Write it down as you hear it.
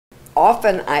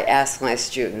often I ask my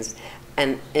students,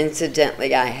 and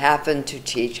incidentally, I happen to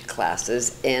teach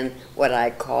classes in what I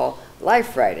call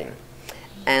life writing.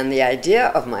 And the idea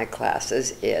of my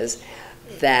classes is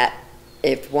that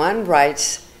if one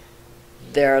writes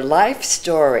their life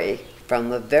story from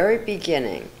the very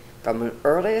beginning, from an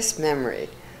earliest memory,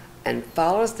 and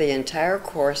follows the entire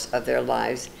course of their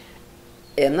lives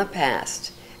in the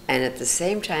past, and at the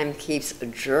same time keeps a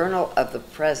journal of the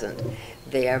present,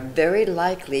 they are very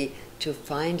likely to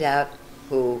find out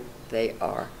who they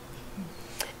are.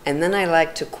 And then I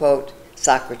like to quote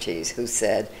Socrates, who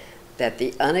said that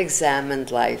the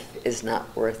unexamined life is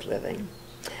not worth living.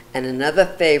 And another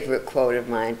favorite quote of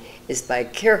mine is by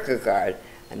Kierkegaard,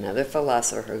 another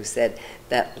philosopher, who said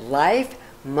that life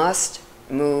must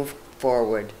move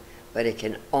forward, but it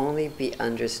can only be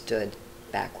understood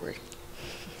backward.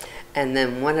 And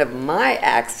then one of my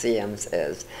axioms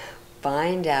is,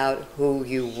 find out who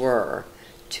you were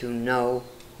to know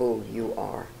who you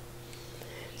are.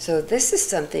 So this is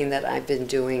something that I've been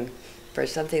doing for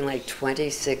something like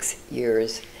 26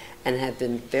 years and have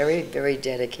been very, very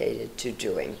dedicated to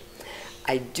doing.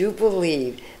 I do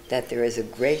believe that there is a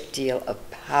great deal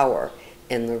of power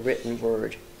in the written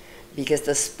word, because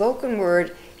the spoken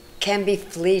word can be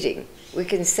fleeting. We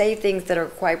can say things that are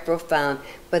quite profound,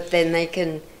 but then they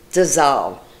can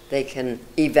dissolve, they can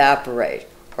evaporate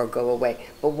or go away.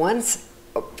 But once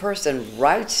a person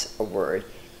writes a word,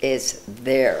 it's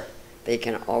there. They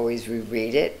can always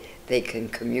reread it, they can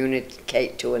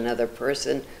communicate to another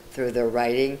person through their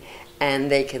writing,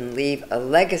 and they can leave a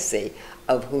legacy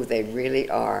of who they really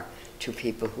are to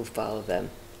people who follow them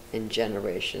in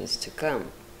generations to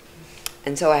come.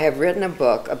 And so I have written a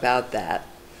book about that,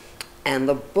 and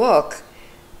the book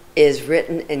is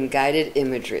written in guided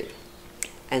imagery.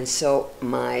 And so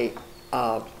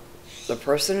the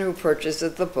person who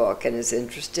purchases the book and is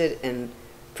interested in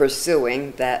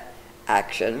pursuing that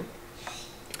action,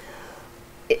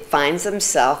 it finds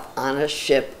himself on a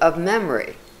ship of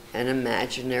memory, an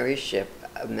imaginary ship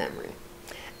of memory.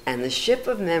 And the ship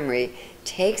of memory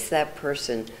takes that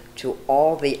person to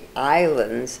all the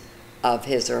islands of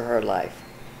his or her life.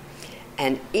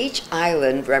 And each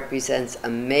island represents a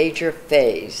major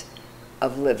phase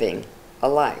of living a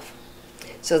life.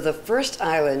 So the first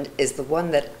island is the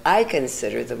one that I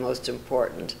consider the most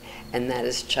important, and that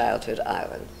is Childhood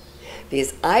Island.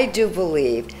 Because I do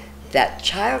believe that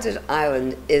Childhood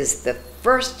Island is the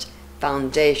first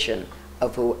foundation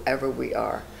of whoever we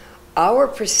are. Our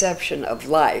perception of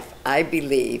life, I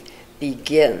believe,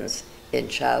 begins in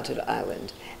Childhood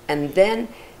Island. And then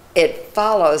it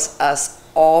follows us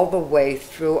all the way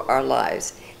through our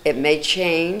lives. It may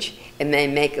change, it may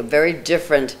make a very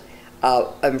different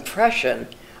impression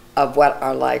of what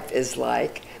our life is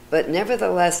like, but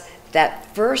nevertheless,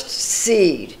 that first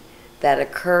seed that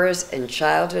occurs in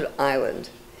Childhood Island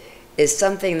is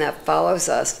something that follows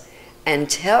us and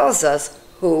tells us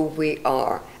who we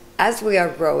are. As we are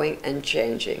growing and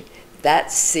changing,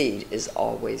 that seed is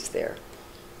always there.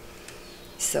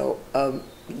 So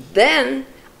then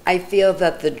I feel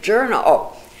that the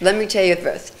journal, let me tell you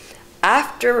this.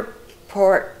 After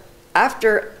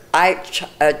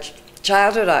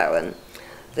Childhood Island,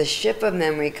 the ship of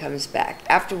memory comes back.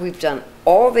 After we've done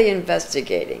all the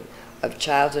investigating of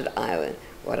Childhood Island,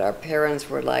 what our parents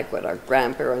were like, what our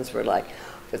grandparents were like,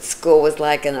 what school was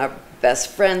like, and our best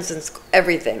friends and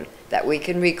everything that we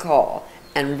can recall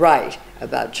and write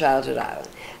about Childhood Island.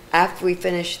 After we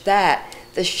finish that,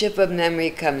 the ship of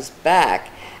memory comes back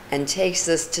and takes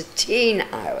us to Teen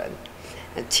Island.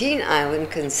 And Teen Island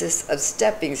consists of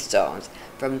stepping stones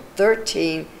from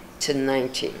 13 to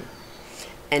 19.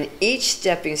 And each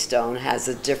stepping stone has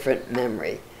a different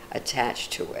memory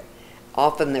attached to it.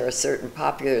 Often there are certain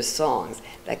popular songs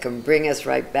that can bring us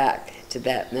right back to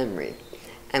that memory.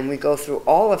 And we go through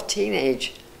all of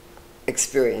teenage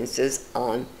experiences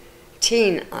on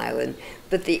Teen Island.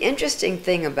 But the interesting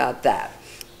thing about that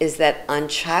is that on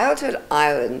Childhood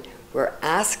Island, we're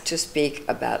asked to speak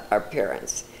about our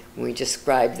parents. We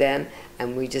describe them,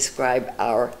 and we describe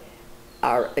our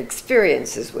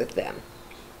experiences with them,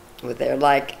 what they're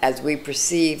like as we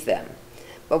perceive them.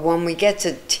 But when we get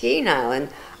to Teen Island,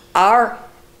 our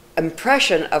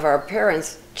impression of our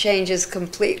parents changes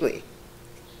completely.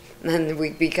 And then we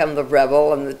become the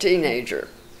rebel and the teenager.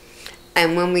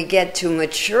 And when we get to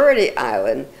Maturity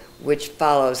Island, which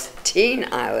follows Teen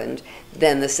Island,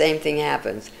 then the same thing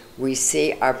happens. We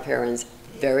see our parents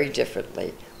very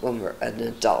differently when we're an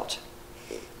adult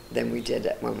than we did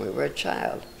when we were a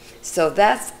child. So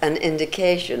that's an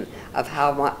indication of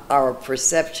how our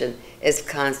perception is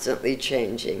constantly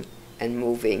changing and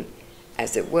moving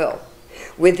as it will.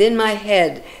 Within my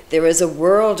head, there is a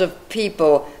world of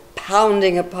people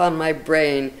pounding upon my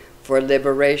brain for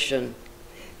liberation.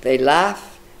 They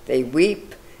laugh, they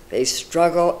weep, they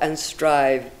struggle and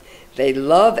strive. They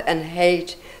love and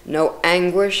hate, know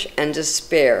anguish and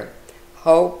despair,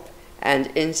 hope and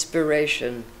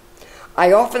inspiration.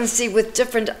 I often see with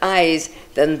different eyes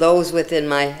than those within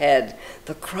my head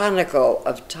the chronicle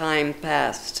of time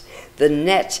past, the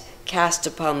net cast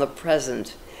upon the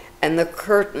present, and the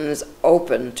curtains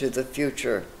open to the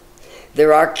future.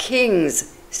 There are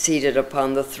kings seated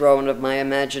upon the throne of my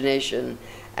imagination,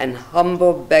 and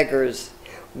humble beggars,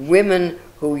 women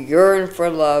who yearn for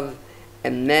love,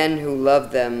 and men who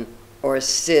love them or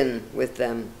sin with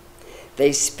them.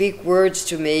 They speak words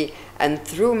to me, and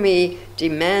through me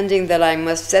demanding that I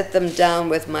must set them down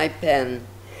with my pen.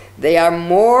 They are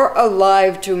more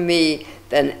alive to me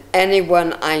than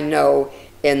anyone I know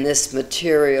in this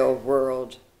material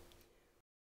world.